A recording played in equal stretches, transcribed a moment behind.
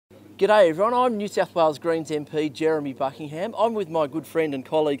G'day everyone, I'm New South Wales Greens MP Jeremy Buckingham. I'm with my good friend and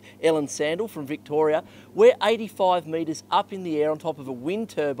colleague Sandell from Victoria. We're 85 metres up in the air on top of a wind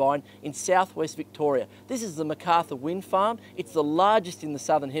turbine in southwest Victoria. This is the Macarthur wind farm. It's the largest in the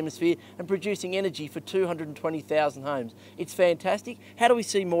southern hemisphere and producing energy for 220,000 homes. It's fantastic. How do we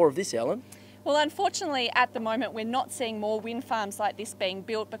see more of this, Ellen? Well, unfortunately, at the moment, we're not seeing more wind farms like this being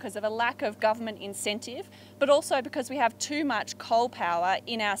built because of a lack of government incentive, but also because we have too much coal power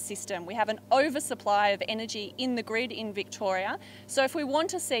in our system. We have an oversupply of energy in the grid in Victoria. So if we want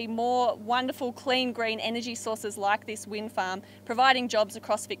to see more wonderful, clean, green energy sources like this wind farm providing jobs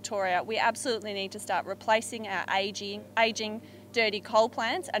across Victoria, we absolutely need to start replacing our ageing, dirty coal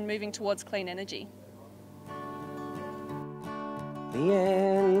plants and moving towards clean energy. The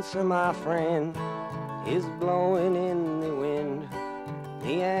answer, my friend, is blowing in the wind.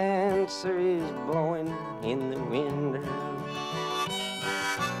 The answer is blowing in the wind.